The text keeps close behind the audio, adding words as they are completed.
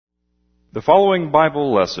The following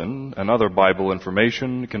Bible lesson and other Bible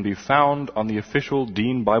information can be found on the official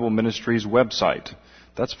Dean Bible Ministries website.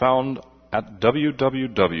 That's found at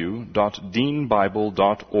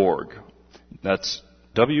www.deanbible.org. That's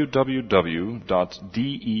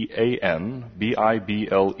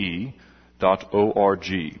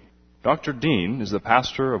www.deanbible.org. Dr. Dean is the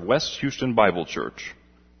pastor of West Houston Bible Church.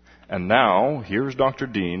 And now, here's Dr.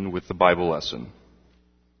 Dean with the Bible lesson.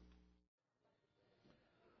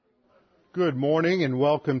 Good morning and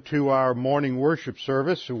welcome to our morning worship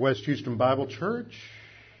service at West Houston Bible Church.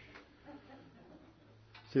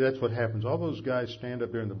 See, that's what happens. All those guys stand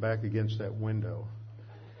up there in the back against that window.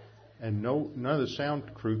 And none of the sound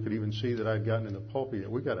crew could even see that I'd gotten in the pulpit yet.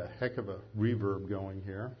 We've got a heck of a reverb going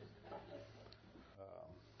here.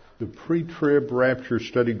 The pre-trib rapture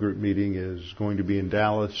study group meeting is going to be in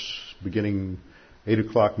Dallas beginning 8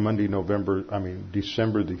 o'clock Monday,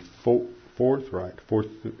 December the 4th, right? 4th.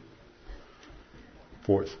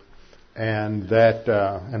 And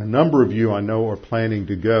and a number of you I know are planning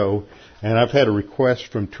to go. And I've had a request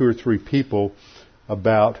from 2 or 3 people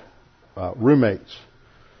about roommates.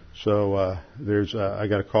 So I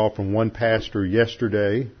got a call from one pastor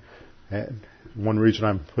yesterday. And one reason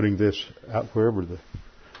I'm putting this out,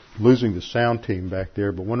 losing the sound team back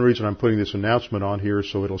there, but one reason I'm putting this announcement on here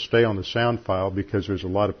is so it'll stay on the sound file, because there's a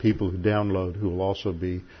lot of people who download who will also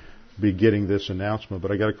be getting this announcement.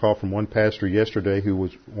 But I got a call from one pastor yesterday who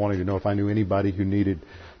was wanting to know if I knew anybody who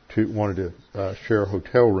wanted to share a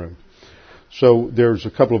hotel room. So there's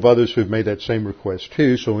a couple of others who've made that same request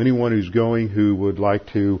too. So anyone who's going who would like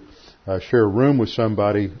to share a room with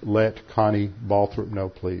somebody, let Connie Balthrop know,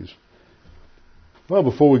 please. Well,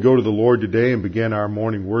 before we go to the Lord today and begin our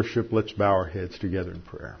morning worship, let's bow our heads together in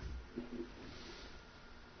prayer.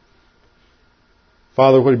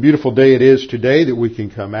 Father, what a beautiful day it is today that we can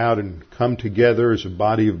come out and come together as a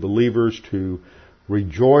body of believers to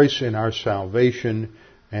rejoice in our salvation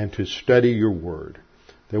and to study your word,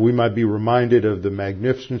 that we might be reminded of the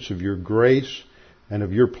magnificence of your grace and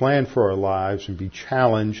of your plan for our lives and be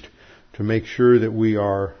challenged to make sure that we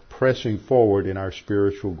are pressing forward in our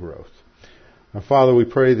spiritual growth. Now, Father, we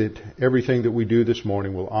pray that everything that we do this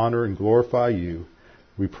morning will honor and glorify you.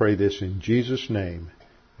 We pray this in Jesus' name.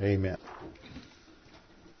 Amen.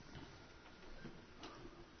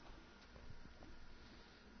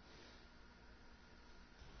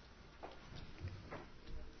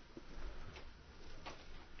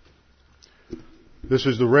 This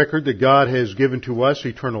is the record that God has given to us,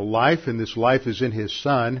 eternal life, and this life is in His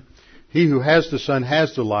Son. He who has the Son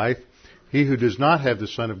has the life. He who does not have the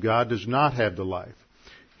Son of God does not have the life.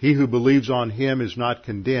 He who believes on Him is not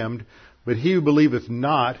condemned, but he who believeth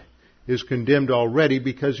not is condemned already,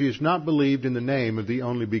 because he has not believed in the name of the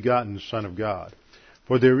only begotten Son of God.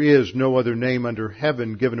 For there is no other name under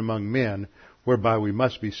heaven given among men whereby we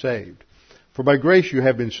must be saved. For by grace you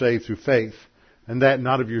have been saved through faith, and that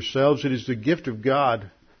not of yourselves, it is the gift of God,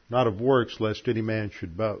 not of works, lest any man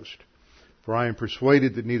should boast. For I am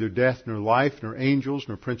persuaded that neither death, nor life, nor angels,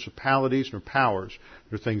 nor principalities, nor powers,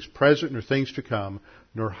 nor things present, nor things to come,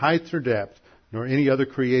 nor height, nor depth, nor any other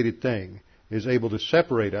created thing is able to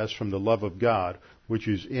separate us from the love of God, which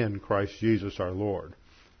is in Christ Jesus our Lord.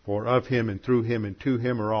 For of Him, and through Him, and to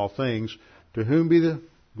Him are all things, to whom be the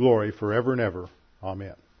glory forever and ever.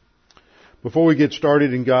 Amen. Before we get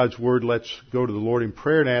started in God's Word, let's go to the Lord in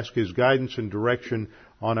prayer and ask His guidance and direction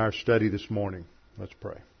on our study this morning. Let's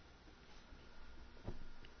pray.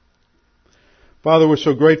 Father, we're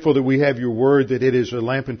so grateful that we have your word, that it is a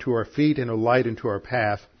lamp unto our feet and a light unto our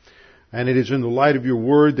path. And it is in the light of your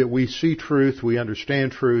word that we see truth, we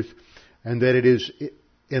understand truth, and that it is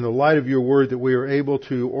in the light of your word that we are able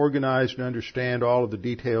to organize and understand all of the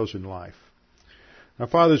details in life. Now,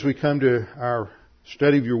 Father, as we come to our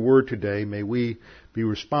study of your word today, may we be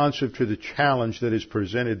responsive to the challenge that is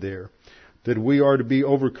presented there, that we are to be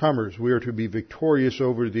overcomers, we are to be victorious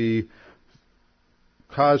over the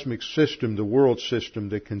cosmic system, the world system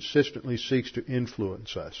that consistently seeks to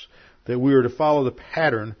influence us, that we are to follow the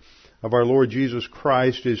pattern of our Lord Jesus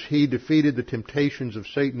Christ as He defeated the temptations of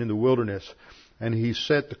Satan in the wilderness and He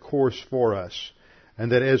set the course for us,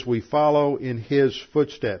 and that as we follow in His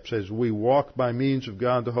footsteps, as we walk by means of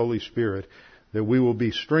God the Holy Spirit, that we will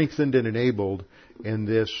be strengthened and enabled in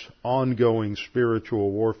this ongoing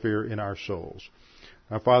spiritual warfare in our souls.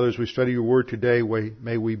 Now, Father, as we study your word today,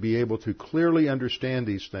 may we be able to clearly understand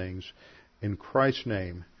these things. In Christ's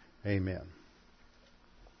name, amen.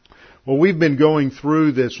 Well, we've been going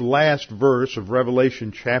through this last verse of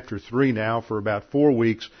Revelation chapter 3 now for about 4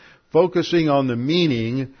 weeks, focusing on the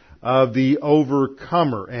meaning of the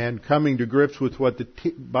overcomer and coming to grips with what the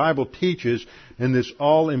Bible teaches in this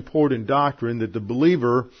all-important doctrine that the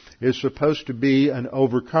believer is supposed to be an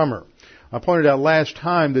overcomer. I pointed out last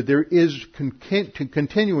time that there is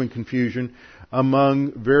continuing confusion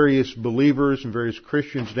among various believers and various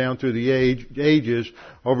Christians down through the ages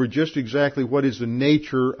over just exactly what is the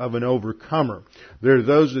nature of an overcomer. There are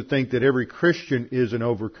those that think that every Christian is an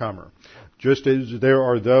overcomer, just as there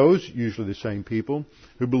are those, usually the same people,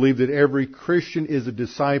 who believe that every Christian is a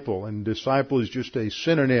disciple, and disciple is just a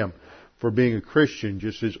synonym for being a Christian,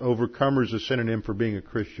 just as overcomer is a synonym for being a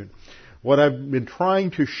Christian. What I've been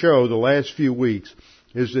trying to show the last few weeks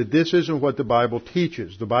is that this isn't what the Bible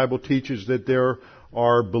teaches. The Bible teaches that there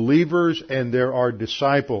are believers and there are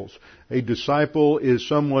disciples. A disciple is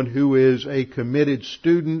someone who is a committed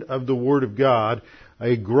student of the Word of God,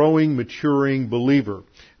 a growing, maturing believer.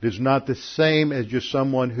 It is not the same as just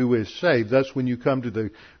someone who is saved. That's when you come to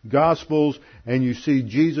the Gospels and you see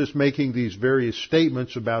Jesus making these various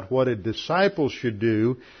statements about what a disciple should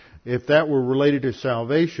do. If that were related to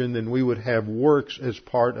salvation, then we would have works as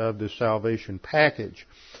part of the salvation package.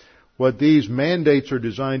 What these mandates are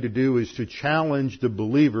designed to do is to challenge the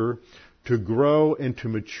believer to grow and to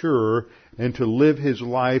mature and to live his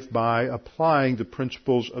life by applying the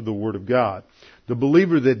principles of the Word of God. The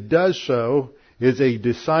believer that does so is a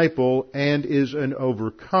disciple and is an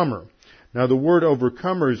overcomer. Now, the word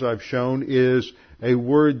overcomer, as I've shown, is a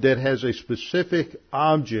word that has a specific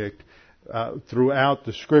object throughout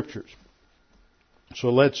the Scriptures. So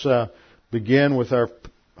let's begin with our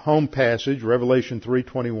home passage, Revelation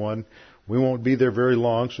 3:21. We won't be there very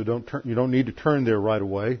long, so you don't need to turn there right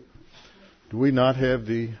away. Do we not have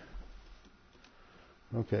the...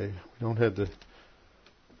 Okay, we don't have the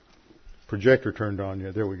projector turned on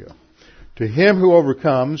yet. There we go. To him who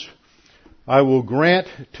overcomes, I will grant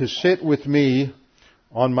to sit with me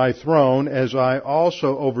on my throne, as I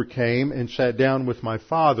also overcame and sat down with my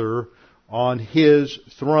Father on His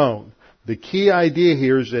throne. The key idea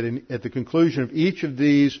here is that at the conclusion of each of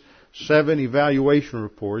these 7 evaluation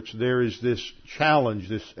reports, there is this challenge,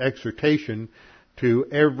 this exhortation to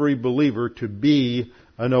every believer to be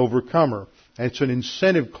an overcomer. It's an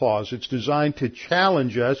incentive clause. It's designed to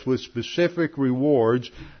challenge us with specific rewards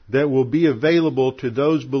that will be available to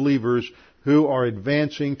those believers who are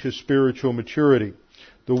advancing to spiritual maturity.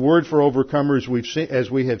 The word for overcomer, as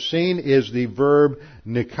we have seen, is the verb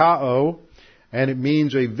nikao, and it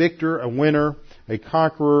means a victor, a winner, a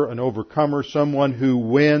conqueror, an overcomer, someone who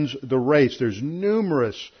wins the race. There's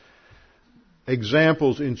numerous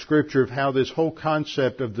examples in Scripture of how this whole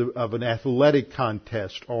concept of an athletic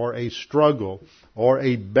contest or a struggle or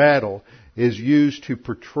a battle is used to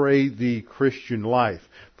portray the Christian life.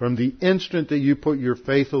 From the instant that you put your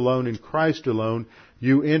faith alone in Christ alone,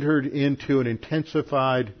 you entered into an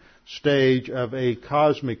intensified stage of a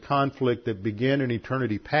cosmic conflict that began in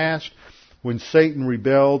eternity past when Satan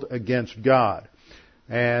rebelled against God.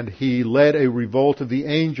 And he led a revolt of the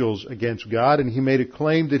angels against God, and he made a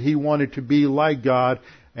claim that he wanted to be like God,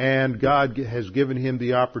 and God has given him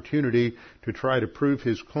the opportunity to try to prove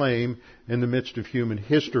his claim in the midst of human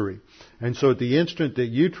history. And so at the instant that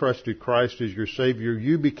you trusted Christ as your Savior,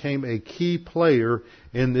 you became a key player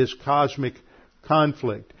in this cosmic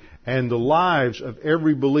conflict. And the lives of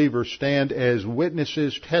every believer stand as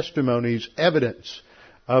witnesses, testimonies, evidence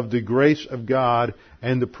of the grace of God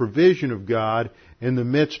and the provision of God in the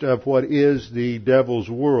midst of what is the devil's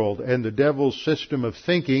world. And the devil's system of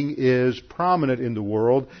thinking is prominent in the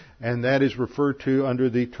world, and that is referred to under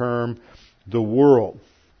the term the world.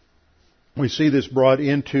 We see this brought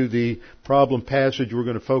into the problem passage we're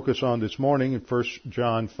going to focus on this morning in 1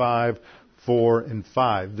 John 5, 4, and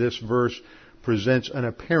 5. This verse presents an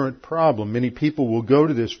apparent problem. Many people will go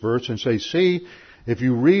to this verse and say, see, if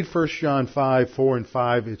you read 1 John 5, 4, and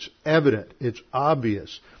 5, it's evident, it's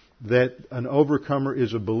obvious that an overcomer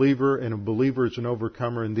is a believer and a believer is an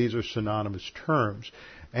overcomer, and these are synonymous terms.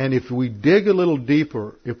 And if we dig a little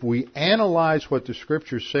deeper, if we analyze what the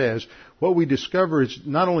Scripture says, what we discover is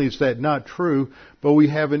not only is that not true, but we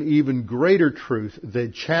have an even greater truth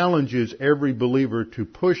that challenges every believer to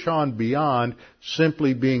push on beyond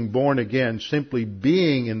simply being born again, simply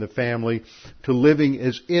being in the family, to living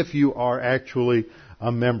as if you are actually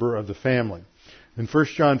a member of the family. In 1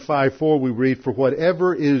 John 5:4 we read, "For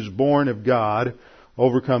whatever is born of God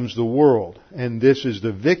overcomes the world. And this is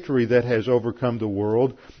the victory that has overcome the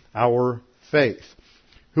world, our faith.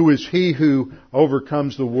 Who is he who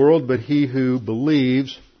overcomes the world but he who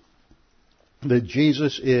believes that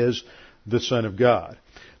Jesus is the Son of God?"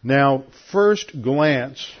 Now, first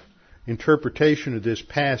glance interpretation of this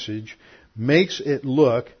passage makes it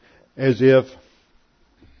look as if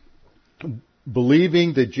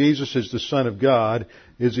believing that Jesus is the Son of God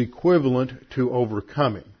is equivalent to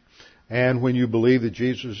overcoming. And when you believe that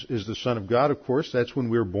Jesus is the Son of God, of course, that's when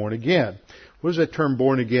we're born again. What does that term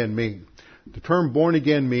born again mean? The term born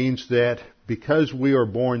again means that because we are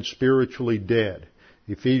born spiritually dead.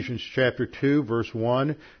 Ephesians chapter 2 verse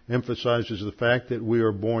 1 emphasizes the fact that we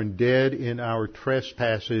are born dead in our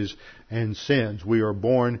trespasses and sins. We are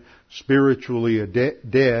born spiritually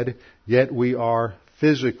dead, yet we are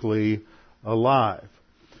physically alive.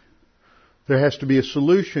 There has to be a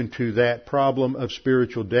solution to that problem of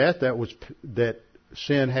spiritual death. That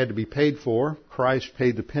sin had to be paid for. Christ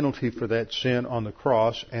paid the penalty for that sin on the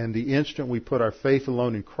cross, and the instant we put our faith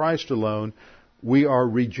alone in Christ alone, we are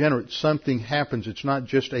regenerate. Something happens. It's not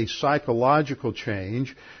just a psychological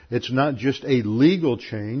change. It's not just a legal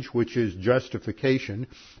change, which is justification.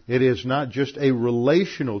 It is not just a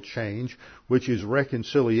relational change, which is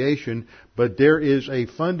reconciliation, but there is a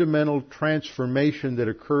fundamental transformation that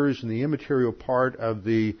occurs in the immaterial part of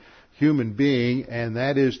the human being, and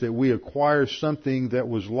that is that we acquire something that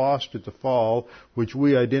was lost at the fall, which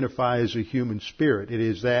we identify as a human spirit. It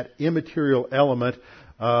is that immaterial element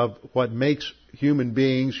of what makes human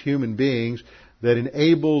beings that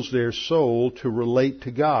enables their soul to relate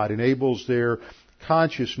to God, enables their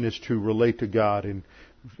consciousness to relate to God, and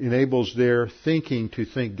enables their thinking to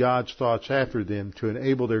think God's thoughts after them, to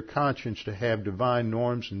enable their conscience to have divine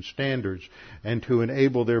norms and standards, and to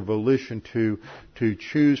enable their volition to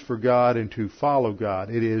choose for God and to follow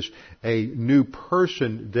God. It is a new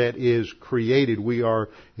person that is created. We are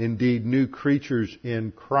indeed new creatures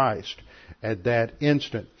in Christ at that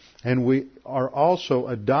instant. And we are also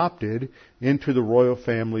adopted into the royal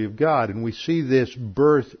family of God. And we see this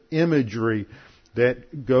birth imagery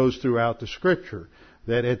that goes throughout the Scripture.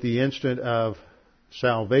 That at the instant of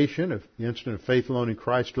salvation, at the instant of faith alone in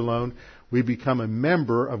Christ alone, we become a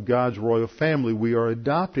member of God's royal family. We are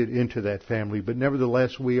adopted into that family, but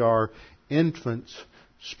nevertheless we are infants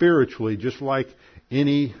spiritually, just like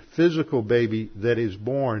any physical baby that is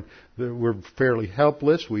born. We're fairly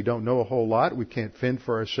helpless. We don't know a whole lot. We can't fend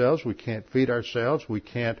for ourselves. We can't feed ourselves. We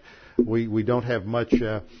don't have much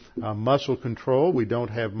muscle control. We don't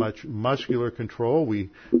have much muscular control.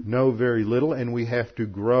 We know very little, and we have to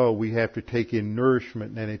grow. We have to take in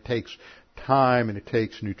nourishment, and it takes time, and it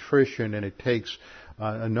takes nutrition, and it takes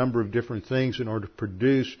a number of different things in order to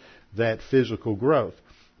produce that physical growth.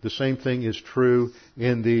 The same thing is true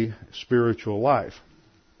in the spiritual life.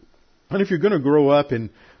 And if you're going to grow up in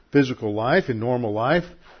physical life, in normal life,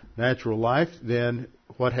 natural life, then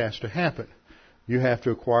what has to happen? You have to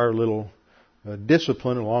acquire a little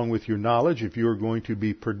discipline along with your knowledge if you're going to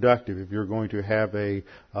be productive, if you're going to have a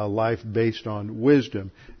life based on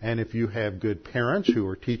wisdom. And if you have good parents who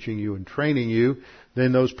are teaching you and training you,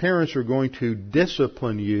 then those parents are going to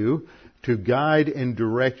discipline you to guide and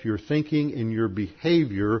direct your thinking and your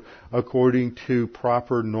behavior according to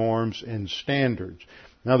proper norms and standards.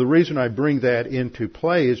 Now, the reason I bring that into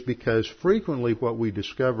play is because frequently what we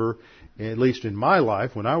discover, at least in my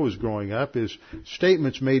life when I was growing up, is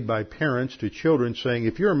statements made by parents to children saying,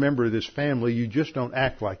 if you're a member of this family, you just don't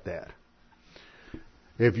act like that.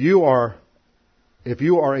 If you are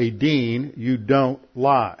a dean, you don't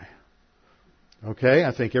lie. Okay?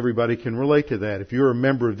 I think everybody can relate to that. If you're a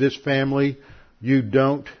member of this family, you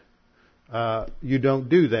don't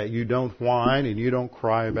do that. You don't whine and you don't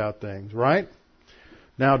cry about things, right?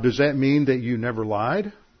 Now, does that mean that you never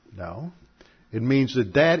lied? No. It means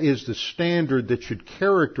that is the standard that should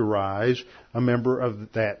characterize a member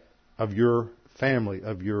of your family,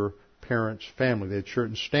 of your parents' family. There are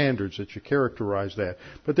certain standards that should characterize that.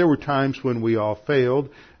 But there were times when we all failed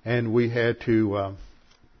and we had to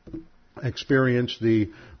experience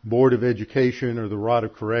the Board of Education or the rod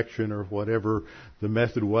of correction or whatever the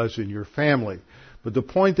method was in your family. But the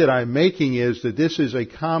point that I'm making is that this is a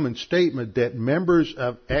common statement that members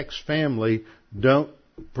of X family don't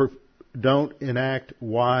enact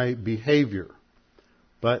Y behavior.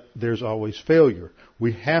 But there's always failure.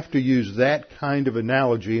 We have to use that kind of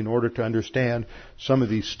analogy in order to understand some of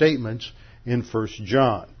these statements in 1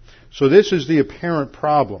 John. So this is the apparent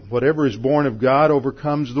problem. Whatever is born of God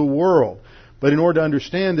overcomes the world. But in order to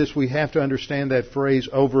understand this, we have to understand that phrase,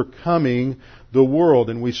 overcoming the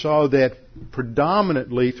world. And we saw that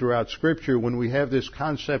predominantly throughout Scripture, when we have this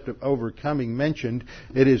concept of overcoming mentioned,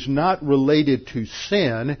 it is not related to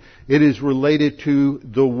sin, it is related to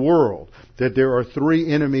the world. That there are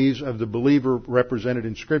three enemies of the believer represented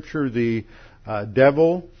in Scripture: the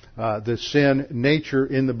devil, the sin nature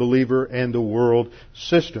in the believer, and the world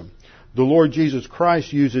system. The Lord Jesus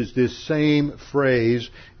Christ uses this same phrase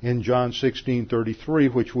in John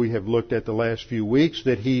 16:33, which we have looked at the last few weeks,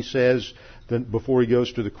 that he says that before he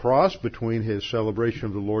goes to the cross, between his celebration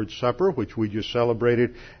of the Lord's Supper, which we just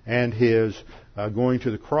celebrated, and his going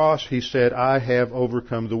to the cross, he said, I have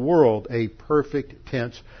overcome the world, a perfect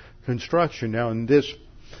tense construction. Now, in this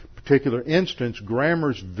particular instance,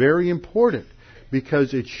 grammar is very important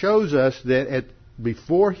because it shows us that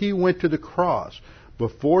before he went to the cross,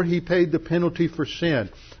 before he paid the penalty for sin,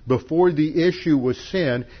 before the issue was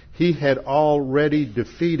sin, he had already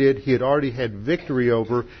defeated, he had already had victory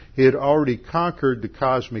over, he had already conquered the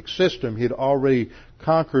cosmic system, he had already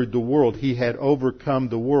conquered the world, he had overcome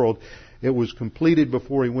the world. It was completed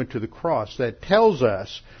before he went to the cross. That tells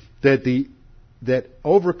us that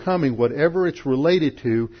overcoming whatever it's related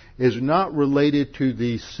to is not related to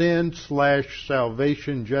the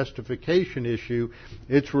sin/salvation justification issue.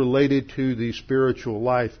 It's related to the spiritual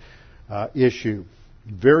life issue.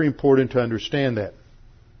 Very important to understand that.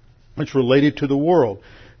 It's related to the world.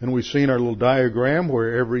 And we've seen our little diagram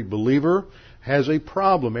where every believer has a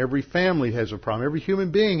problem. Every family has a problem. Every human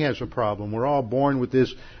being has a problem. We're all born with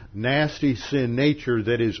this nasty sin nature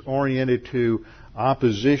that is oriented to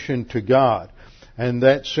opposition to God. And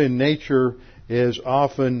that sin nature is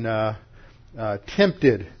often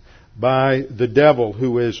tempted by the devil,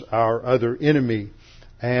 who is our other enemy.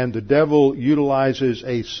 And the devil utilizes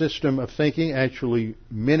a system of thinking, actually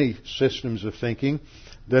many systems of thinking,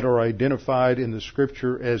 that are identified in the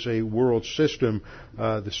Scripture as a world system,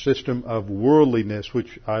 the system of worldliness,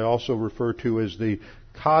 which I also refer to as the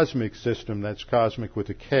cosmic system. That's cosmic with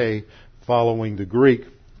a K, following the Greek.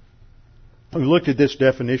 We looked at this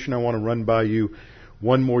definition. I want to run by you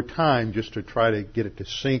one more time just to try to get it to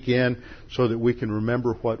sink in so that we can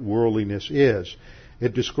remember what worldliness is.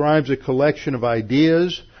 It describes a collection of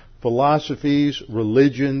ideas, philosophies,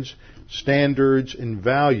 religions, standards, and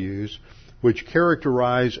values which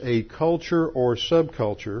characterize a culture or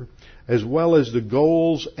subculture, as well as the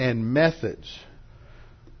goals and methods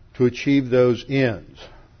to achieve those ends.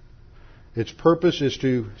 Its purpose is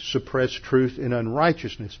to suppress truth and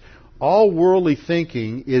unrighteousness. All worldly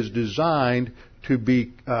thinking is designed to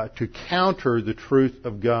counter the truth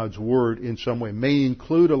of God's Word in some way. It may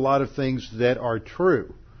include a lot of things that are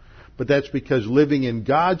true, but that's because living in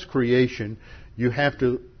God's creation, you have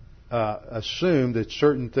to assume that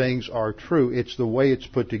certain things are true. It's the way it's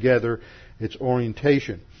put together, its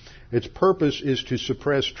orientation. Its purpose is to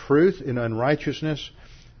suppress truth and unrighteousness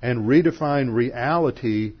and redefine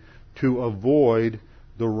reality to avoid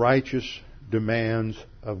the righteous demands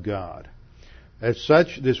of God. As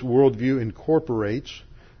such, this worldview incorporates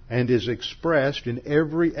and is expressed in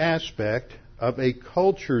every aspect of a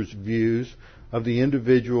culture's views of the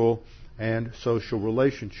individual and social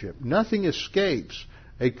relationship. Nothing escapes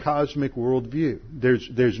a cosmic worldview.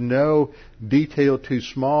 There's no detail too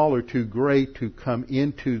small or too great to come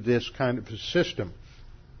into this kind of a system.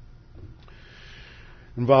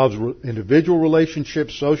 Involves individual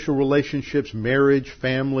relationships, social relationships, marriage,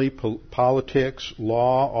 family, politics,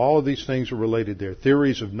 law. All of these things are related there.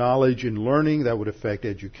 Theories of knowledge and learning, that would affect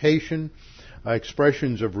education.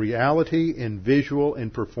 Expressions of reality in visual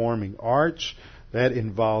and performing arts. That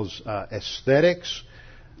involves aesthetics,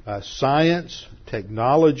 science,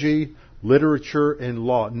 technology, literature, and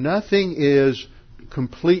law. Nothing is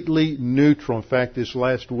completely neutral. In fact, this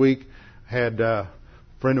last week had a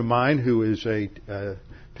friend of mine who is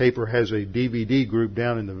Taper has a DVD group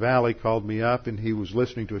down in the valley, called me up, and he was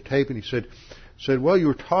listening to a tape, and he said, well, you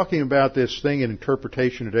were talking about this thing in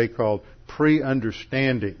interpretation today called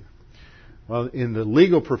pre-understanding. Well, in the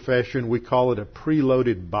legal profession, we call it a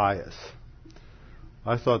preloaded bias.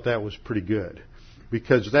 I thought that was pretty good,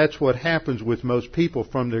 because that's what happens with most people.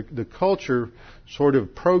 From the culture sort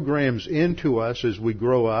of programs into us as we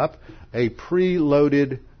grow up a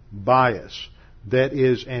preloaded bias that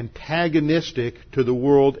is antagonistic to the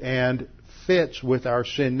world and fits with our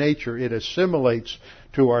sin nature. It assimilates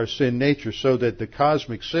to our sin nature, so that the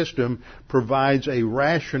cosmic system provides a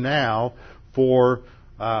rationale for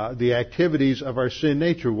the activities of our sin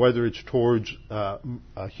nature, whether it's towards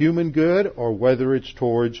a human good or whether it's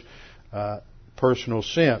towards personal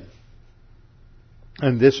sin.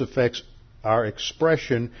 And this affects our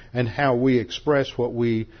expression and how we express what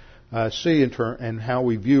we see and how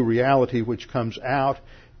we view reality, which comes out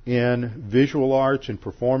in visual arts and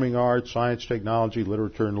performing arts, science, technology,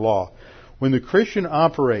 literature, and law. When the Christian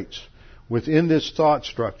operates within this thought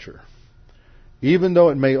structure, even though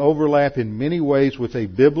it may overlap in many ways with a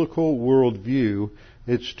biblical worldview,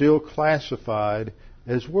 it's still classified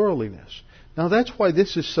as worldliness. Now that's why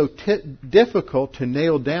this is so difficult to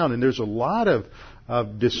nail down, and there's a lot of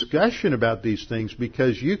discussion about these things,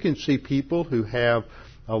 because you can see people who have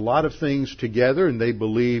a lot of things together and they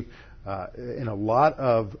believe in a lot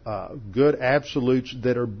of good absolutes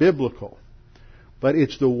that are biblical. But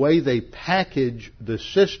it's the way they package the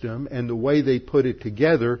system and the way they put it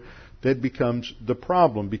together that becomes the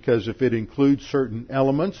problem. Because if it includes certain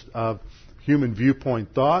elements of human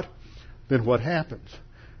viewpoint thought, then what happens?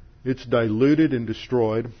 It's diluted and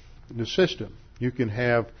destroyed in the system. You can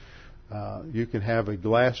have a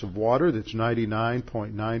glass of water that's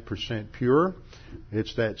 99.9% pure.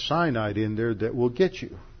 It's that cyanide in there that will get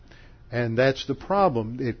you. And that's the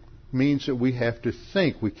problem. It means that we have to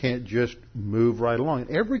think. We can't just move right along.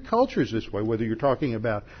 And every culture is this way, whether you're talking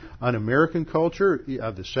about an American culture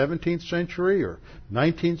of the 17th century or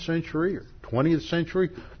 19th century or 20th century.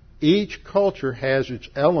 Each culture has its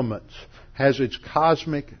elements, has its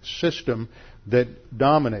cosmic system that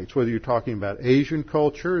dominates, whether you're talking about Asian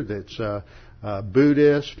culture that's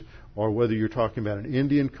Buddhist, or whether you're talking about an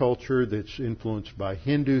Indian culture that's influenced by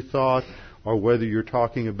Hindu thought, or whether you're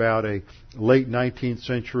talking about a late 19th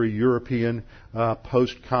century European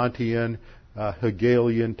post-Kantian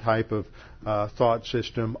Hegelian type of thought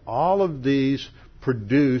system. All of these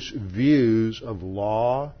produce views of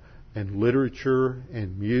law and literature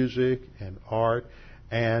and music and art.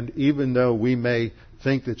 And even though we may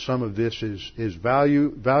think that some of this is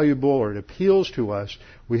valuable or it appeals to us,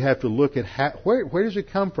 we have to look at where does it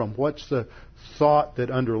come from? What's the thought that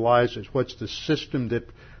underlies it? What's the system that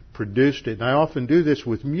produced it? And I often do this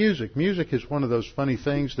with music. Music is one of those funny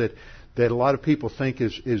things that a lot of people think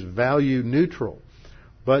is value neutral.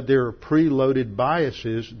 But there are preloaded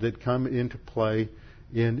biases that come into play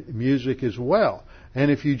in music as well. And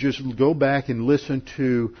if you just go back and listen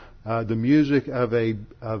to the music of a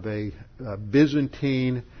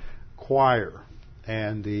Byzantine choir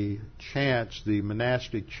and the chants, the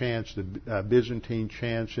monastic chants, the Byzantine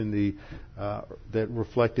chants that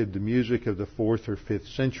reflected the music of the 4th or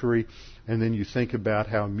 5th century, and then you think about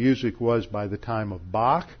how music was by the time of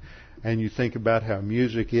Bach, and you think about how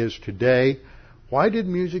music is today. Why did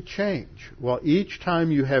music change? Well, each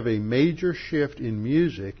time you have a major shift in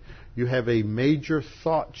music, you have a major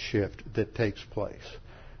thought shift that takes place.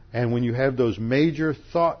 And when you have those major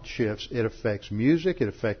thought shifts, it affects music, it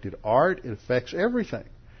affected art, it affects everything.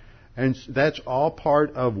 And that's all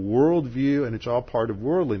part of worldview, and it's all part of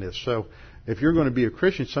worldliness. So if you're going to be a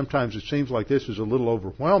Christian, sometimes it seems like this is a little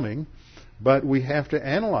overwhelming, but we have to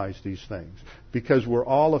analyze these things because we're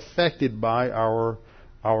all affected by our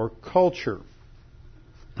culture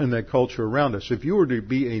and that culture around us. If you were to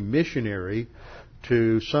be a missionary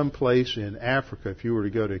to some place in Africa, if you were to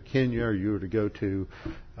go to Kenya or you were to go to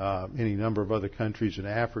any number of other countries in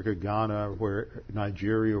Africa, Ghana,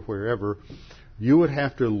 Nigeria, or wherever, you would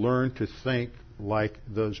have to learn to think like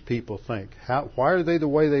those people think. Why are they the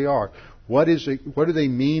way they are? What do they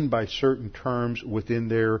mean by certain terms within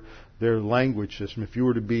their language system? If you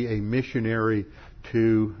were to be a missionary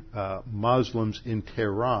to Muslims in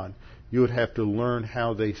Tehran, you would have to learn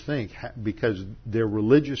how they think, because their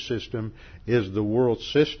religious system is the world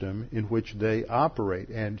system in which they operate.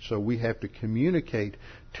 And so we have to communicate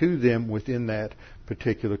to them within that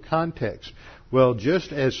particular context. Well,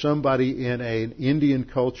 just as somebody in an Indian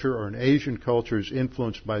culture or an Asian culture is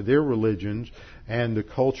influenced by their religions and the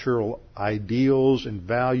cultural ideals and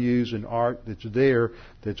values and art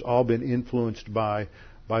that's all been influenced by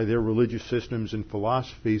their religious systems and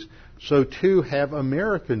philosophies, so too have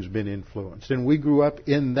Americans been influenced. And we grew up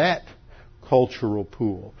in that cultural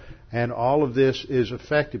pool. And all of this is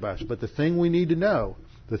affected by us. But the thing we need to know,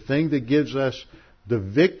 the thing that gives us the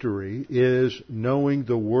victory, is knowing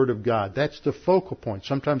the Word of God. That's the focal point.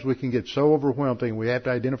 Sometimes we can get so overwhelmed thinking we have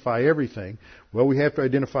to identify everything. Well, we have to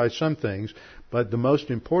identify some things, but the most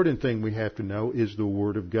important thing we have to know is the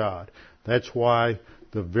Word of God. That's why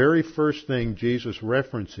the very first thing Jesus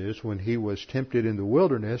references when he was tempted in the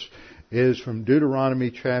wilderness is from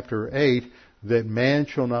Deuteronomy chapter 8, that man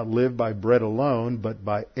shall not live by bread alone, but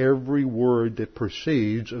by every word that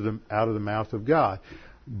proceeds out of the mouth of God.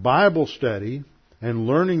 Bible study and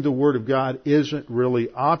learning the Word of God isn't really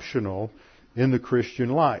optional in the Christian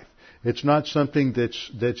life. It's not something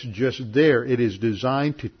that's just there. It is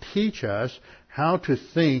designed to teach us how to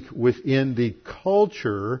think within the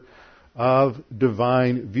culture of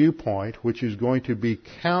divine viewpoint, which is going to be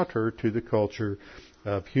counter to the culture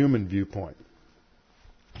of human viewpoint.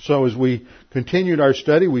 So as we continued our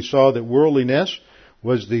study, we saw that worldliness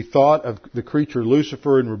was the thought of the creature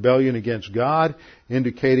Lucifer in rebellion against God,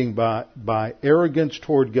 indicating by arrogance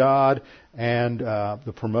toward God and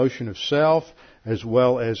the promotion of self, as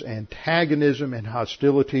well as antagonism and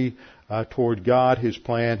hostility toward God, His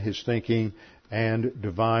plan, His thinking, and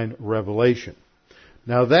divine revelation.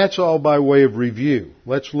 Now that's all by way of review.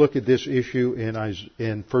 Let's look at this issue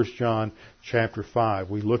in 1 John chapter 5.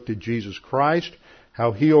 We looked at Jesus Christ,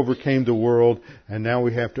 how He overcame the world, and now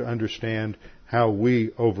we have to understand how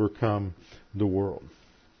we overcome the world.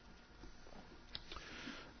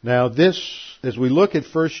 Now as we look at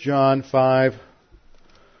 1 John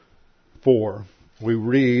 5:4, we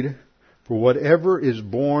read, "For whatever is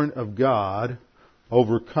born of God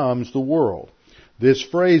overcomes the world." This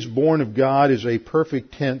phrase, born of God, is a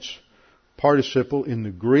perfect tense participle in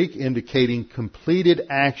the Greek indicating completed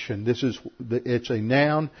action. It's a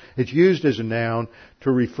noun. It's used as a noun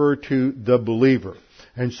to refer to the believer.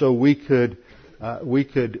 And so we could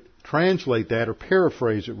translate that, or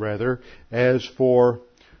paraphrase it rather, as for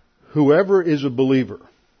whoever is a believer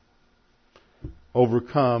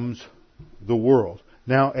overcomes the world.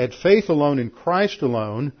 Now, at faith alone in Christ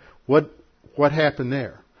alone, what happened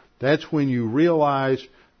there? That's when you realize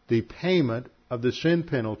the payment of the sin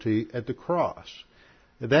penalty at the cross.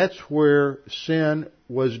 That's where sin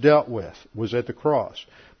was dealt with, was at the cross.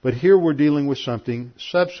 But here we're dealing with something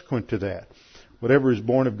subsequent to that. Whatever is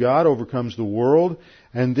born of God overcomes the world,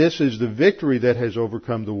 and this is the victory that has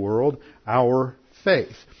overcome the world, our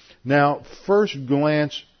faith. Now, first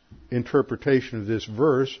glance interpretation of this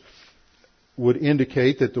verse would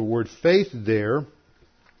indicate that the word faith there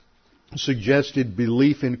suggested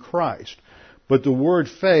belief in Christ. But the word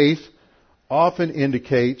faith often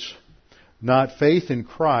indicates not faith in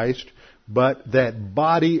Christ, but that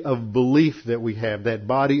body of belief that we have, that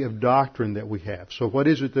body of doctrine that we have. So what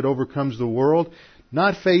is it that overcomes the world?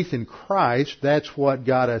 Not faith in Christ, that's what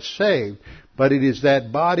got us saved, but it is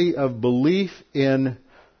that body of belief in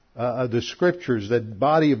the Scriptures, that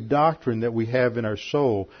body of doctrine that we have in our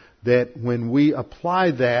soul, that when we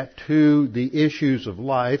apply that to the issues of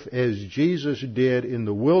life, as Jesus did in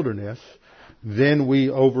the wilderness, then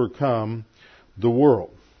we overcome the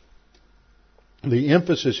world. The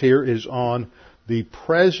emphasis here is on the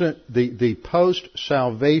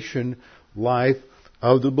post-salvation life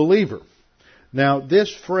of the believer. Now,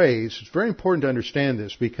 this phrase, it's very important to understand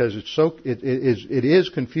this because it is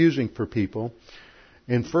confusing for people.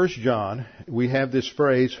 In 1 John, we have this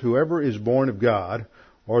phrase, whoever is born of God,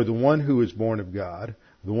 or the one who is born of God,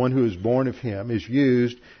 the one who is born of Him, is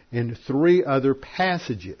used in 3 other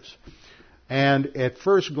passages. And at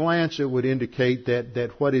first glance it would indicate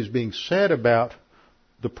that what is being said about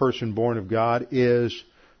the person born of God is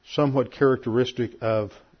somewhat characteristic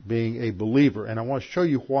of being a believer. And I want to show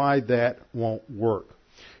you why that won't work.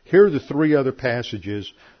 Here are the 3 other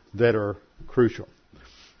passages that are crucial.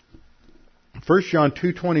 1 John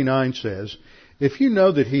 2:29 says, "If you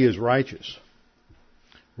know that He is righteous,"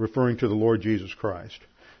 referring to the Lord Jesus Christ,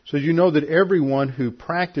 says, "you know that everyone who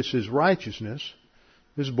practices righteousness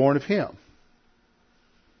is born of Him."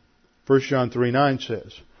 1 John 3:9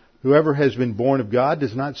 says, "Whoever has been born of God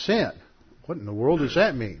does not sin." What in the world does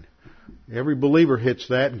that mean? Every believer hits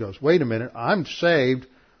that and goes, wait a minute, I'm saved,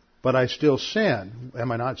 but I still sin.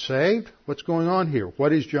 Am I not saved? What's going on here?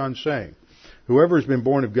 What is John saying? Whoever has been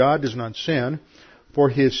born of God does not sin, for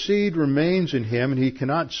his seed remains in him, and he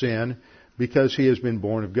cannot sin because he has been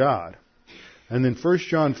born of God. And then 1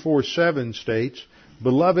 John 4:7 states,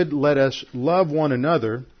 "Beloved, let us love one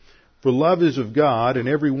another, for love is of God, and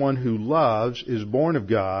everyone who loves is born of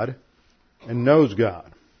God and knows God."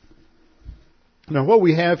 Now what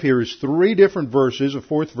we have here is 3 different verses, a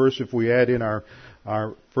 4th verse if we add in our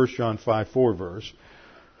 1 John 5:4 verse.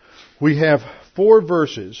 We have 4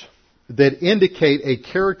 verses that indicate a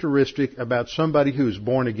characteristic about somebody who is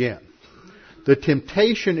born again. The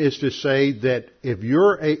temptation is to say that if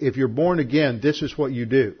you're born again, this is what you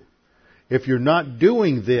do. If you're not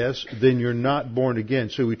doing this, then you're not born again.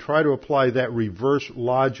 So we try to apply that reverse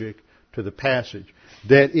logic to the passage.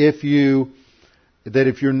 That if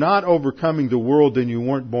you're not overcoming the world, then you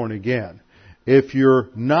weren't born again. If you're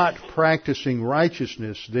not practicing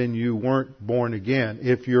righteousness, then you weren't born again.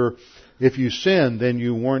 If you sin, then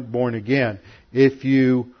you weren't born again. If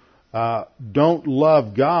you don't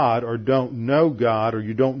love God or don't know God, or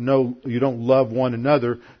you don't love one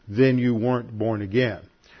another, then you weren't born again.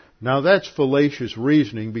 Now that's fallacious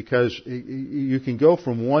reasoning, because you can go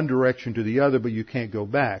from one direction to the other, but you can't go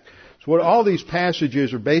back. So what all these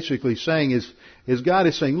passages are basically saying is God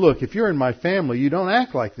is saying, look, if you're in my family, you don't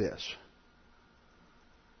act like this.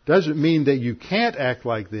 Doesn't mean that you can't act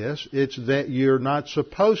like this. It's that you're not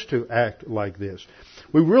supposed to act like this.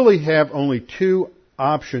 We really have only 2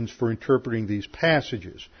 options for interpreting these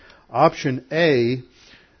passages. Option A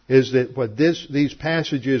is that what these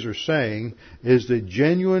passages are saying is that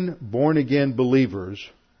genuine born-again believers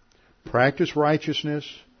practice righteousness,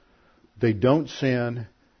 they don't sin,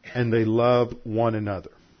 and they love one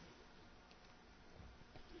another.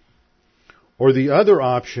 Or the other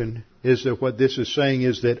option is that what this is saying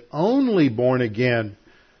is that only born-again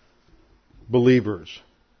believers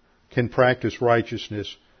can practice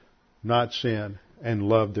righteousness, not sin, and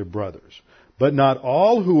love their brothers. But not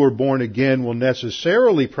all who are born again will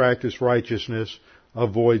necessarily practice righteousness,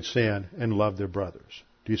 avoid sin, and love their brothers.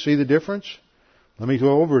 Do you see the difference? Let me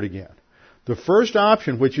go over it again. The first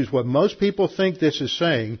option, which is what most people think this is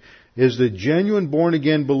saying, is that genuine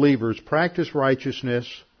born-again believers practice righteousness,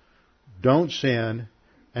 don't sin,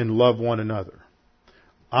 and love one another.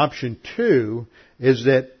 Option 2 is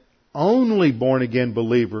that only born-again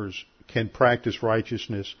believers can practice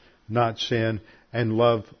righteousness, not sin, and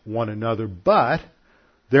love one another. But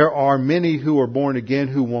there are many who are born again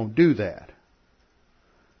who won't do that.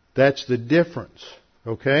 That's the difference.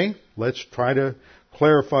 Okay? Let's try to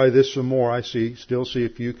clarify this some more. I still see a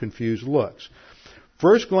few confused looks.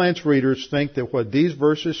 First glance readers think that what these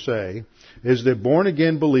verses say is that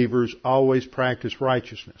born-again believers always practice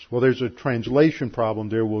righteousness. Well, there's a translation problem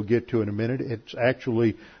there we'll get to in a minute. It's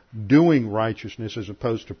actually doing righteousness as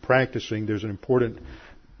opposed to practicing. There's an important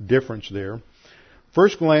difference there.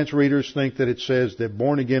 First glance readers think that it says that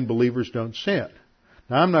born-again believers don't sin.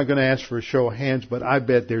 Now, I'm not going to ask for a show of hands, but I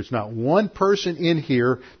bet there's not one person in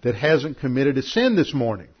here that hasn't committed a sin this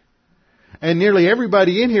morning. And nearly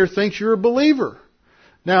everybody in here thinks you're a believer.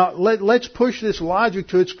 Now, let's push this logic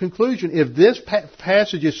to its conclusion. If this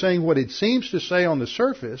passage is saying what it seems to say on the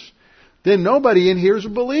surface, then nobody in here is a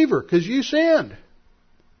believer because you sinned.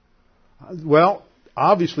 Well,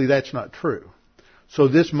 obviously that's not true. So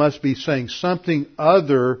this must be saying something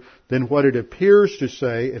other than what it appears to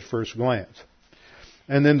say at first glance.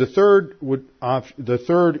 And then the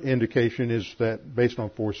third indication is that, based on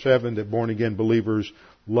 4:7, that born-again believers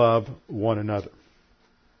love one another.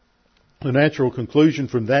 The natural conclusion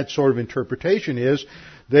from that sort of interpretation is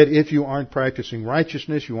that if you aren't practicing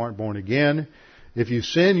righteousness, you aren't born again. If you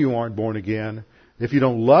sin, you aren't born again. If you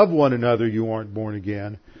don't love one another, you aren't born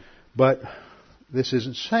again. But this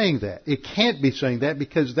isn't saying that. It can't be saying that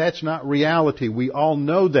because that's not reality. We all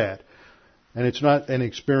know that. And it's not an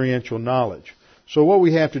experiential knowledge. So what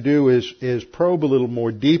we have to do is probe a little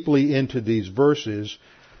more deeply into these verses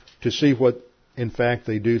to see what, in fact,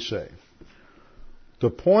 they do say. The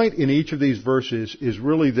point in each of these verses is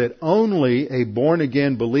really that only a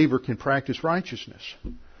born-again believer can practice righteousness.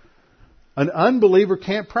 An unbeliever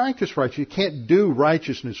can't practice righteousness. You can't do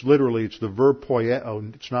righteousness literally. It's the verb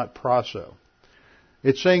poieo. It's not proso.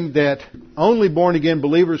 It's saying that only born-again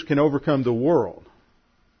believers can overcome the world.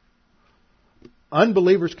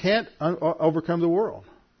 Unbelievers can't overcome the world.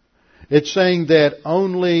 It's saying that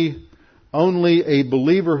only a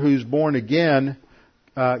believer who's born again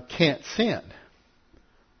can't sin.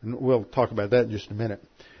 And we'll talk about that in just a minute.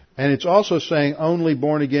 And it's also saying only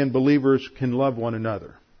born-again believers can love one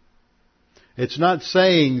another. It's not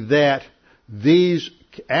saying that these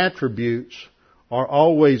attributes are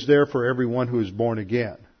always there for everyone who is born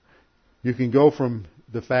again. You can go from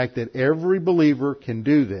the fact that every believer can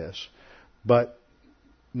do this, but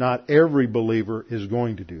not every believer is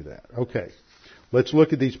going to do that. Okay, let's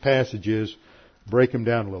look at these passages, break them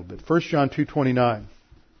down a little bit. 1 John 2:29.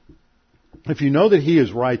 If you know that He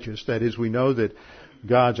is righteous, that is, we know that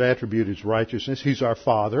God's attribute is righteousness. He's our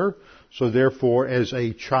Father, so therefore, as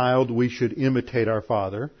a child, we should imitate our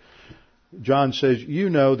Father. John says, you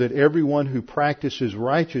know that everyone who practices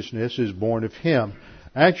righteousness is born of Him.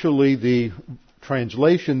 Actually, the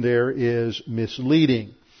translation there is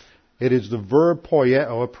misleading. It is the verb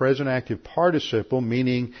poieo, a present active participle,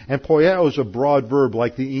 meaning, and poieo is a broad verb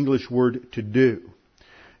like the English word to do.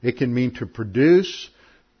 It can mean to produce,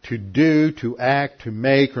 to do, to act, to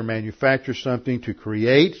make or manufacture something, to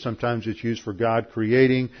create. Sometimes it's used for God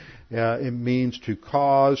creating. It means to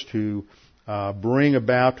cause, to bring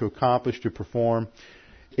about, to accomplish, to perform.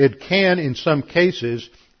 It can, in some cases,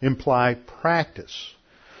 imply practice.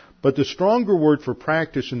 But the stronger word for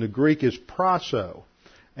practice in the Greek is proso.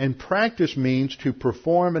 And practice means to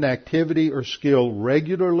perform an activity or skill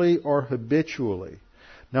regularly or habitually.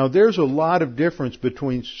 Now, there's a lot of difference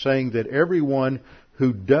between saying that everyone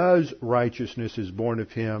who does righteousness is born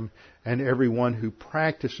of Him and everyone who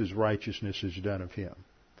practices righteousness is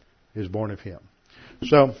born of Him.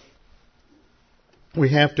 So, we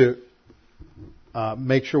have to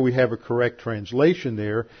make sure we have a correct translation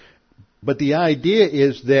there. But the idea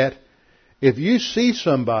is that if you see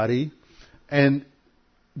somebody and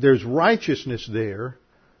there's righteousness there,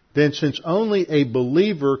 then since only a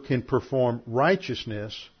believer can perform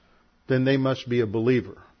righteousness, then they must be a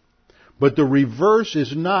believer. But the reverse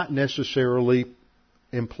is not necessarily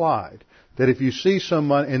implied. That if you see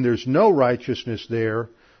someone and there's no righteousness there,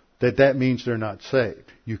 that means they're not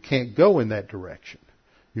saved. You can't go in that direction.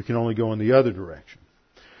 You can only go in the other direction.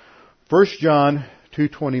 1 John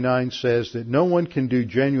 2:29 says that no one can do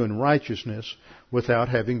genuine righteousness without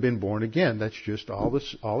having been born again. That's just all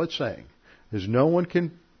it's saying. Is no one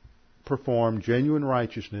can perform genuine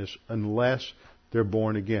righteousness unless they're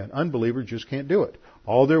born again. Unbelievers just can't do it.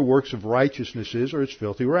 All their works of righteousness are its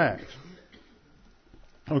filthy rags.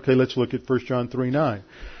 Okay, let's look at 1 John 3:9.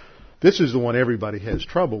 This is the one everybody has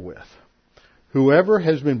trouble with. Whoever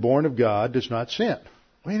has been born of God does not sin.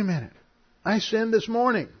 Wait a minute. I sinned this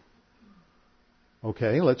morning.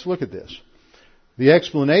 Okay, let's look at this. The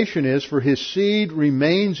explanation is, for his seed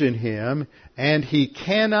remains in him, and he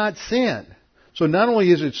cannot sin. So not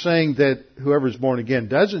only is it saying that whoever is born again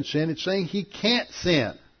doesn't sin, it's saying he can't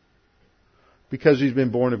sin because he's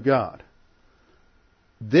been born of God.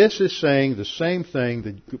 This is saying the same thing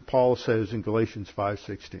that Paul says in Galatians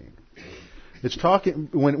 5:16. It's talking,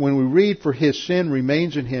 when we read, for his sin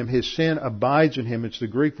remains in him, his sin abides in him, it's the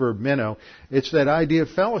Greek verb meno, it's that idea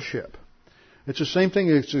of fellowship. It's the same thing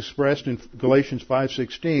that's expressed in Galatians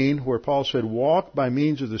 5:16, where Paul said, walk by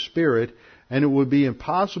means of the Spirit, and it would be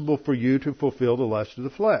impossible for you to fulfill the lust of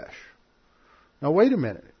the flesh. Now wait a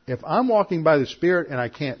minute. If I'm walking by the Spirit and I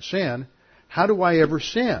can't sin, how do I ever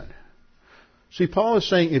sin? See, Paul is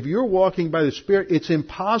saying if you're walking by the Spirit, it's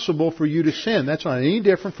impossible for you to sin. That's not any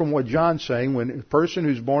different from what John's saying when a person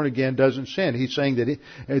who's born again doesn't sin. He's saying that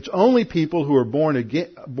it's only people who are born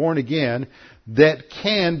again that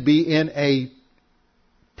can be in a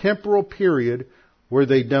temporal period where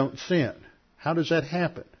they don't sin. How does that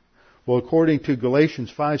happen? Well, according to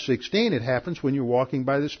Galatians 5:16, it happens when you're walking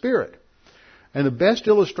by the Spirit. And the best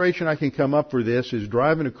illustration I can come up for this is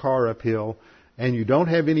driving a car uphill and you don't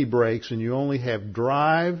have any brakes and you only have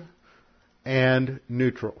drive and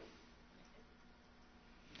neutral.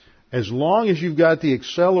 As long as you've got the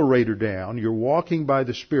accelerator down, you're walking by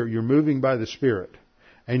the Spirit, you're moving by the Spirit,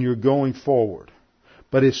 and you're going forward.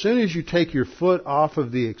 But as soon as you take your foot off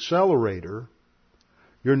of the accelerator,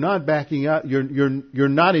 you're not backing up, you're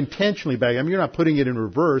not intentionally backing up, you're not putting it in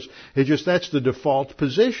reverse, it's just that's the default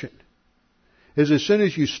position. Is as soon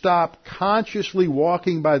as you stop consciously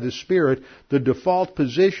walking by the Spirit, the default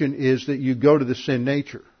position is that you go to the sin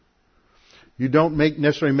nature. You don't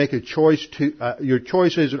necessarily make a choice your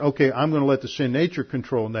choice isn't, okay, I'm going to let the sin nature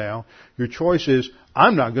control now. Your choice is,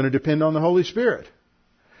 I'm not going to depend on the Holy Spirit.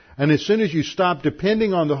 And as soon as you stop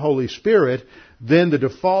depending on the Holy Spirit, then the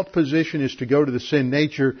default position is to go to the sin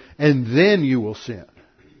nature, and then you will sin.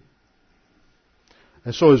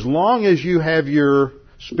 And so as long as you have your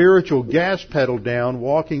spiritual gas pedal down,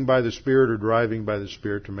 walking by the Spirit or driving by the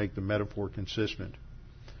Spirit to make the metaphor consistent,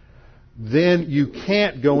 then you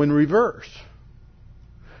can't go in reverse.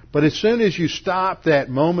 But as soon as you stop that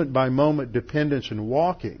moment by moment dependence and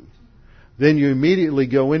walking, then you immediately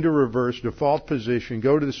go into reverse, default position,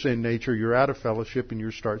 go to the sin nature, you're out of fellowship and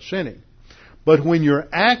you start sinning. But when you're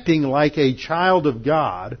acting like a child of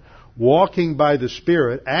God, walking by the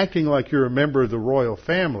Spirit, acting like you're a member of the royal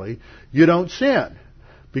family, you don't sin.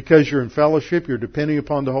 Because you're in fellowship, you're depending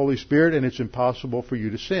upon the Holy Spirit, and it's impossible for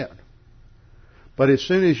you to sin. But as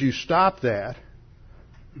soon as you stop that,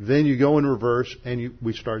 then you go in reverse and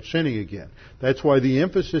we start sinning again. That's why the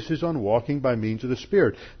emphasis is on walking by means of the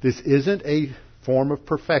Spirit. This isn't a form of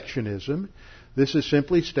perfectionism. This is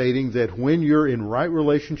simply stating that when you're in right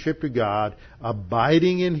relationship to God,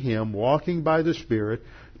 abiding in Him, walking by the Spirit,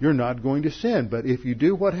 you're not going to sin. But if you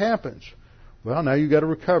do, what happens? Well, now you've got to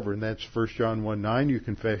recover, and that's 1 John 1:9. You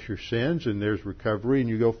confess your sins, and there's recovery, and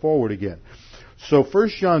you go forward again. So 1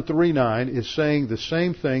 John 3:9 is saying the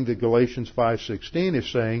same thing that Galatians 5:16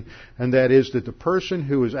 is saying, and that is that the person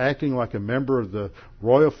who is acting like a member of the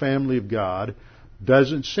royal family of God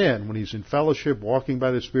doesn't sin. When he's in fellowship, walking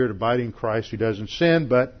by the Spirit, abiding in Christ, he doesn't sin,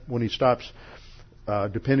 but when he stops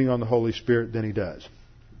depending on the Holy Spirit, then he does.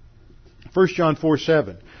 1 John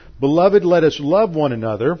 4:7, Beloved, let us love one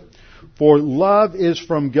another, for love is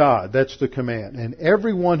from God. That's the command. And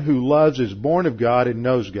everyone who loves is born of God and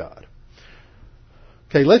knows God.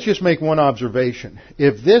 Okay, let's just make one observation.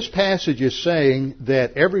 If this passage is saying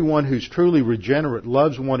that everyone who's truly regenerate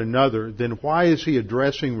loves one another, then why is he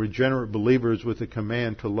addressing regenerate believers with the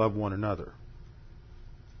command to love one another?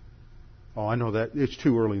 Oh, I know that. It's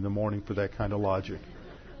too early in the morning for that kind of logic.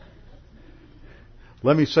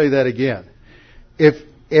 Let me say that again. If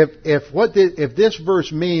this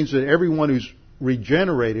verse means that everyone who's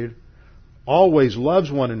regenerated always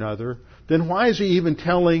loves one another, then why is he even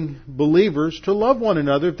telling believers to love one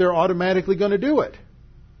another if they're automatically going to do it?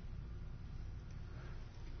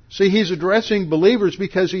 See, he's addressing believers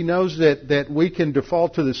because he knows that we can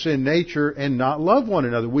default to the sin nature and not love one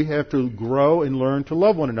another. We have to grow and learn to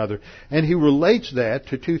love one another. And he relates that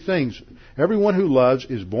to two things. Everyone who loves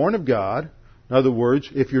is born of God. In other words,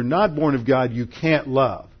 if you're not born of God, you can't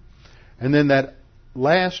love. And then that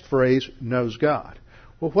last phrase, knows God.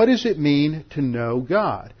 Well, what does it mean to know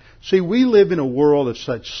God? See, we live in a world of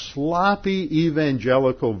such sloppy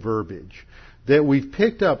evangelical verbiage that we've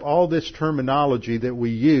picked up all this terminology that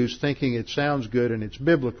we use thinking it sounds good and it's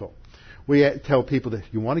biblical. We tell people that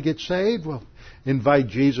you want to get saved? Well, invite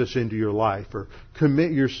Jesus into your life, or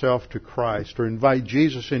commit yourself to Christ, or invite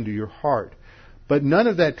Jesus into your heart. But none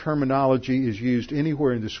of that terminology is used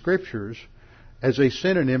anywhere in the Scriptures as a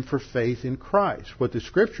synonym for faith in Christ. What the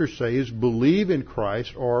Scriptures say is believe in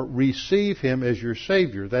Christ or receive Him as your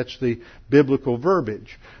Savior. That's the biblical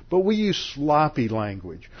verbiage. But we use sloppy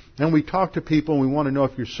language. And we talk to people and we want to know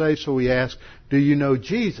if you're saved, so we ask, do you know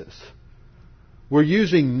Jesus? We're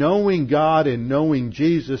using knowing God and knowing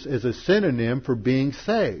Jesus as a synonym for being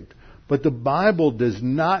saved. But the Bible does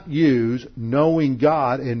not use knowing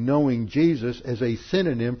God and knowing Jesus as a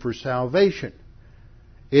synonym for salvation.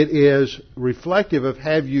 It is reflective of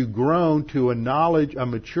have you grown to a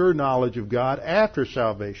mature knowledge of God after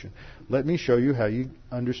salvation. Let me show you how you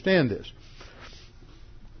understand this.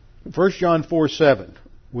 1 John 4:7,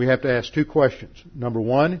 we have to ask two questions. Number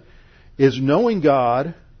one, is knowing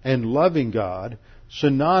God and loving God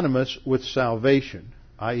synonymous with salvation,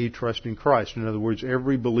 i.e. trusting Christ? In other words,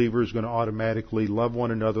 every believer is going to automatically love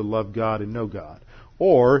one another, love God, and know God.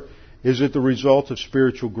 Or is it the result of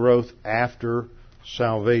spiritual growth after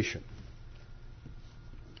salvation?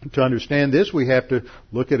 To understand this, we have to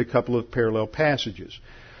look at a couple of parallel passages.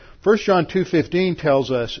 1 John 2:15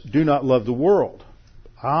 tells us, do not love the world.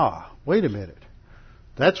 Wait a minute.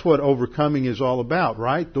 That's what overcoming is all about,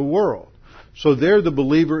 right? The world. So there the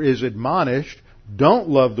believer is admonished, don't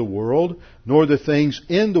love the world, nor the things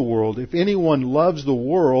in the world. If anyone loves the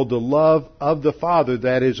world, the love of the Father,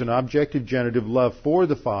 that is an objective genitive love for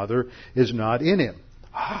the Father, is not in him.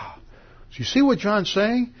 So you see what John's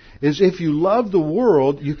saying? Is if you love the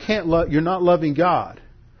world, you're not loving God.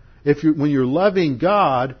 When you're loving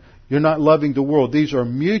God, you're not loving the world. These are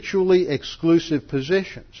mutually exclusive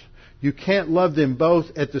positions. You can't love them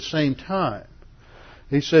both at the same time.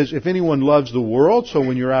 He says, if anyone loves the world, so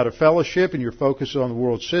when you're out of fellowship and you're focused on the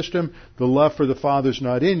world system, the love for the Father is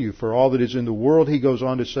not in you. For all that is in the world, he goes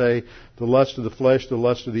on to say, the lust of the flesh, the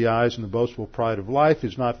lust of the eyes, and the boastful pride of life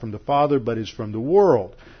is not from the Father, but is from the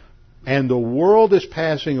world. And the world is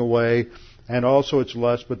passing away, and also its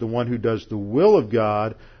lust, but the one who does the will of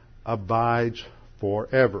God abides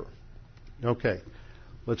forever. Okay,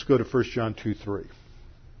 let's go to 1 John 2:3.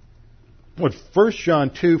 What 1 John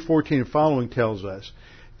 2:14 and following tells us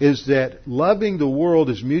is that loving the world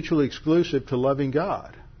is mutually exclusive to loving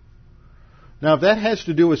God. Now, if that has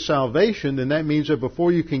to do with salvation, then that means that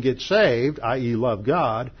before you can get saved, i.e. love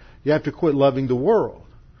God, you have to quit loving the world.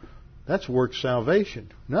 That's work salvation.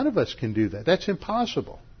 None of us can do that. That's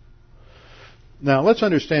impossible. Now, let's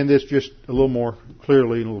understand this just a little more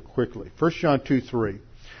clearly and a little quickly. 1 John 2:3.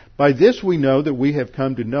 By this we know that we have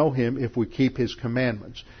come to know Him if we keep His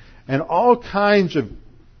commandments. And all kinds of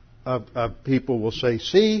people will say,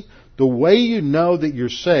 see, the way you know that you're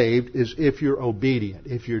saved is if you're obedient.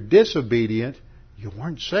 If you're disobedient, you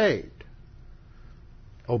weren't saved.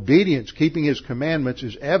 Obedience, keeping His commandments,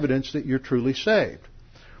 is evidence that you're truly saved.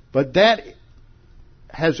 But that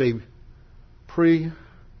has a preloaded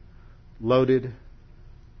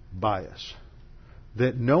bias.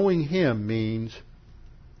 That knowing Him means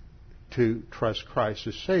to trust Christ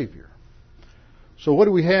as Savior. So what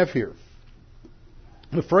do we have here?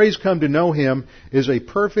 The phrase come to know Him is a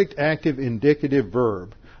perfect active indicative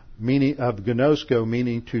verb meaning of gnosko,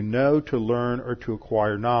 meaning to know, to learn, or to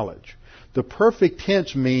acquire knowledge. The perfect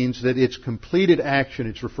tense means that it's completed action.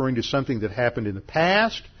 It's referring to something that happened in the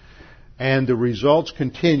past, and the results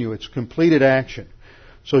continue. It's completed action.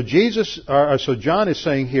 So John is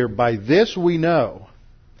saying here, by this we know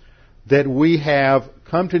that we have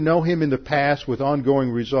come to know Him in the past with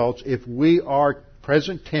ongoing results if we are,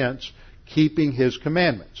 present tense, keeping His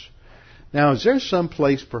commandments. Now, is there some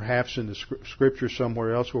place perhaps in the Scripture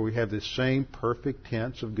somewhere else where we have this same perfect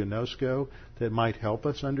tense of gnosko that might help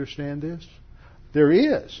us understand this? There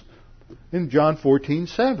is. In John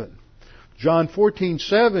 14:7. John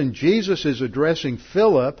 14:7, Jesus is addressing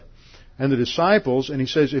Philip and the disciples, and He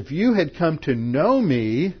says, if you had come to know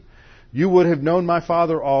me, you would have known my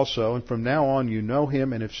Father also, and from now on you know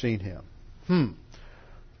Him and have seen Him.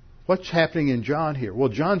 What's happening in John here? Well,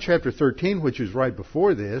 John chapter 13, which is right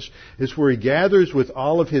before this, is where he gathers with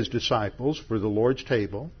all of his disciples for the Lord's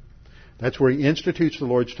table. That's where he institutes the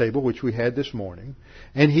Lord's table, which we had this morning.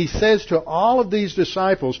 And he says to all of these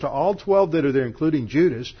disciples, to all 12 that are there, including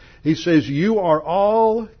Judas, he says, you are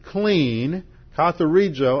all clean,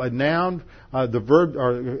 katharizo, a noun, the verb,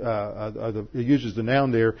 it uses the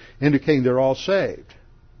noun there, indicating they're all saved.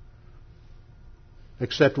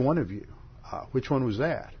 Except one of you. Which one was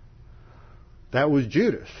that? That was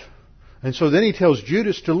Judas. And so then he tells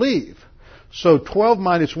Judas to leave. So 12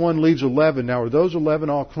 minus 1 leaves 11. Now, are those 11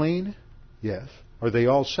 all clean? Yes. Are they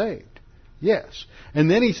all saved? Yes. And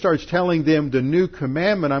then he starts telling them the new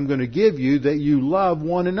commandment I'm going to give you, that you love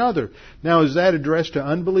one another. Now, is that addressed to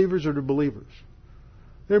unbelievers or to believers?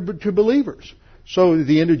 They're to believers. So at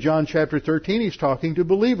the end of John chapter 13, he's talking to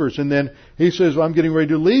believers. And then he says, well, I'm getting ready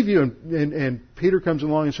to leave you. And Peter comes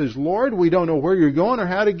along and says, Lord, we don't know where you're going or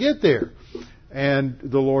how to get there. And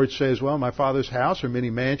the Lord says, well, my Father's house are many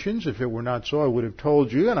mansions. If it were not so, I would have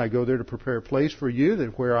told you, and I go there to prepare a place for you,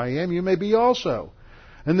 that where I am, you may be also.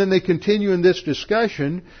 And then they continue in this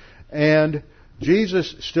discussion, and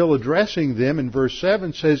Jesus, still addressing them in verse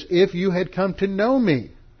 7, says, if you had come to know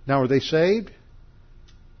me. Now, are they saved?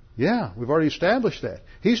 Yeah, we've already established that.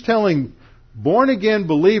 He's telling born-again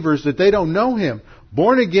believers that they don't know Him.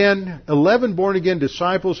 11 born-again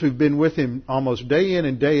disciples who've been with Him almost day in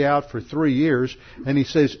and day out for 3 years. And He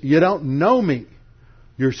says, you don't know me.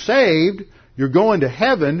 You're saved, you're going to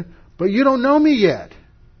heaven, but you don't know me yet.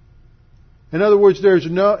 In other words,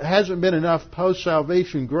 hasn't been enough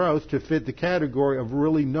post-salvation growth to fit the category of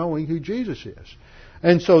really knowing who Jesus is.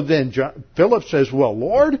 And so then Philip says, well,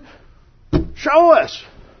 Lord, show us.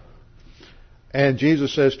 And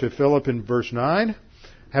Jesus says to Philip in verse 9,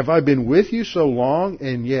 have I been with you so long,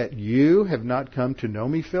 and yet you have not come to know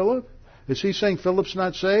me, Philip? Is he saying Philip's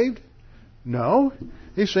not saved? No.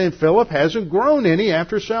 He's saying Philip hasn't grown any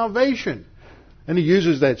after salvation. And he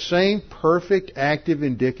uses that same perfect active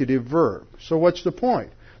indicative verb. So what's the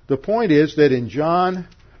point? The point is that in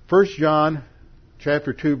 1 John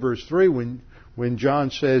chapter 2, verse 3, when John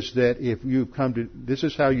says that if you've come to, this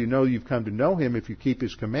is how you know you've come to know Him if you keep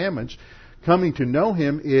His commandments. Coming to know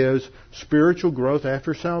Him is spiritual growth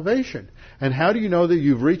after salvation. And how do you know that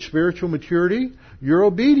you've reached spiritual maturity? You're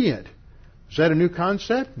obedient. Is that a new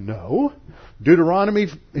concept? No. In Deuteronomy,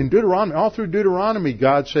 all through Deuteronomy,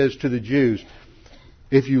 God says to the Jews,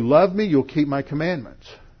 if you love me, you'll keep my commandments.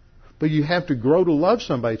 But you have to grow to love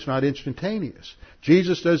somebody. It's not instantaneous.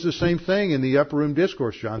 Jesus does the same thing in the upper room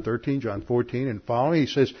discourse, John 13, John 14, and following. He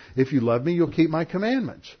says, if you love me, you'll keep my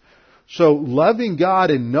commandments. So loving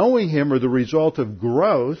God and knowing Him are the result of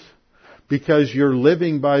growth, because you're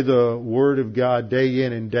living by the Word of God day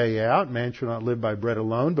in and day out. Man shall not live by bread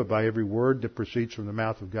alone, but by every word that proceeds from the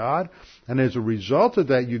mouth of God. And as a result of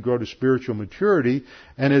that, you grow to spiritual maturity.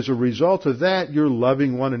 And as a result of that, you're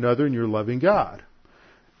loving one another and you're loving God.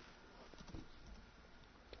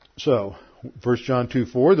 So, 1 John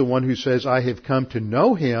 2:4, the one who says, I have come to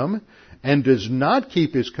know Him, and does not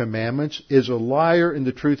keep His commandments is a liar, and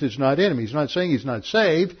the truth is not in him. He's not saying he's not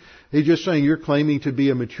saved. He's just saying you're claiming to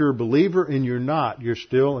be a mature believer, and you're not. You're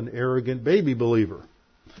still an arrogant baby believer.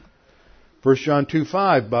 1 John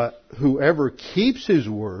 2:5, but whoever keeps His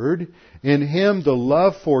word, in him the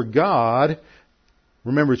love for God,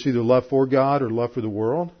 remember it's either love for God or love for the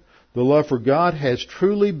world, the love for God has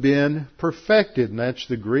truly been perfected. And that's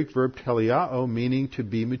the Greek verb teleao, meaning to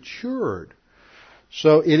be matured.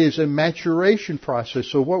 So it is a maturation process.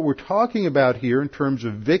 So what we're talking about here in terms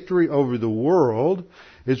of victory over the world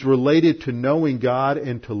is related to knowing God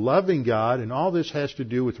and to loving God, and all this has to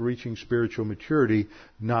do with reaching spiritual maturity,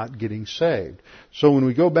 not getting saved. So when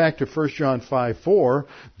we go back to 1 John 5:4,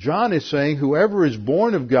 John is saying whoever is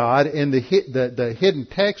born of God, and the hidden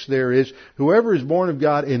text there is whoever is born of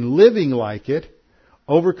God and living like it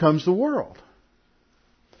overcomes the world.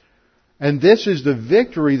 And this is the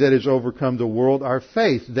victory that has overcome the world, our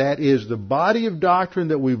faith. That is the body of doctrine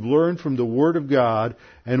that we've learned from the Word of God,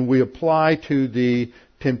 and we apply to the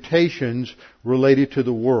temptations related to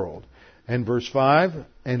the world. And verse 5,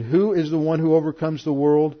 and who is the one who overcomes the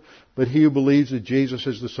world but he who believes that Jesus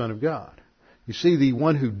is the Son of God? You see, the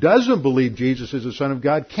one who doesn't believe Jesus is the Son of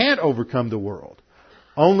God can't overcome the world.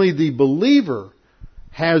 Only the believer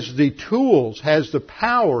has the tools, has the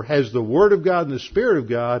power, has the Word of God and the Spirit of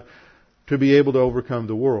God to be able to overcome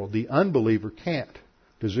the world. The unbeliever can't.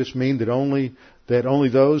 Does this mean that only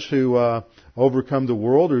those who overcome the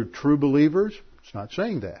world are true believers? It's not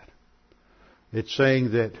saying that. It's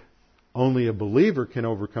saying that only a believer can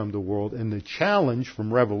overcome the world, and the challenge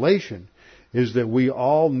from Revelation is that we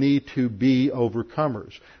all need to be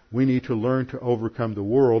overcomers. We need to learn to overcome the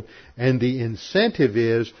world. And the incentive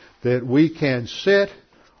is that we can sit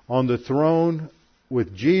on the throne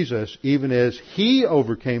with Jesus even as He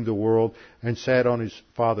overcame the world and sat on His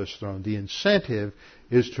Father's throne. The incentive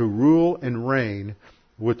is to rule and reign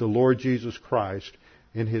with the Lord Jesus Christ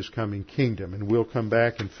in His coming kingdom. And we'll come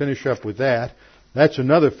back and finish up with that. That's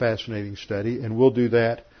another fascinating study, and we'll do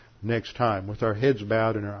that next time with our heads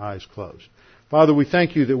bowed and our eyes closed. Father, we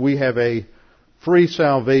thank You that we have a free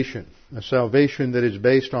salvation, a salvation that is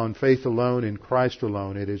based on faith alone in Christ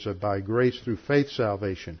alone. It is a by grace through faith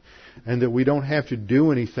salvation, and that we don't have to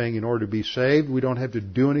do anything in order to be saved. We don't have to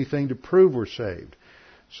do anything to prove we're saved.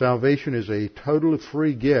 Salvation is a totally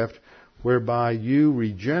free gift whereby You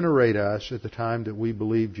regenerate us at the time that we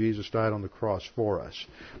believe Jesus died on the cross for us.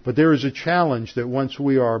 But there is a challenge that once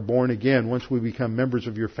we are born again, once we become members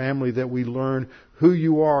of Your family, that we learn who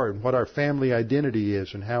You are and what our family identity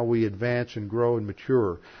is and how we advance and grow and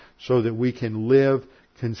mature so that we can live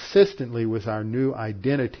consistently with our new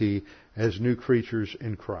identity as new creatures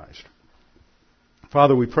in Christ.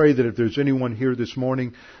 Father, we pray that if there's anyone here this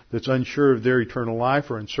morning that's unsure of their eternal life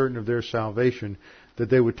or uncertain of their salvation, that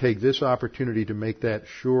they would take this opportunity to make that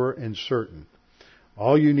sure and certain.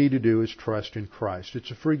 All you need to do is trust in Christ.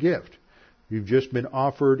 It's a free gift. You've just been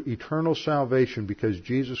offered eternal salvation because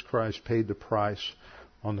Jesus Christ paid the price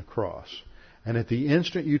on the cross. And at the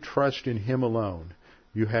instant you trust in Him alone,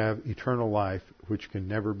 you have eternal life which can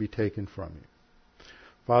never be taken from you.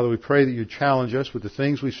 Father, we pray that You challenge us with the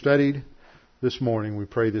things we studied this morning. We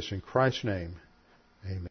pray this in Christ's name. Amen.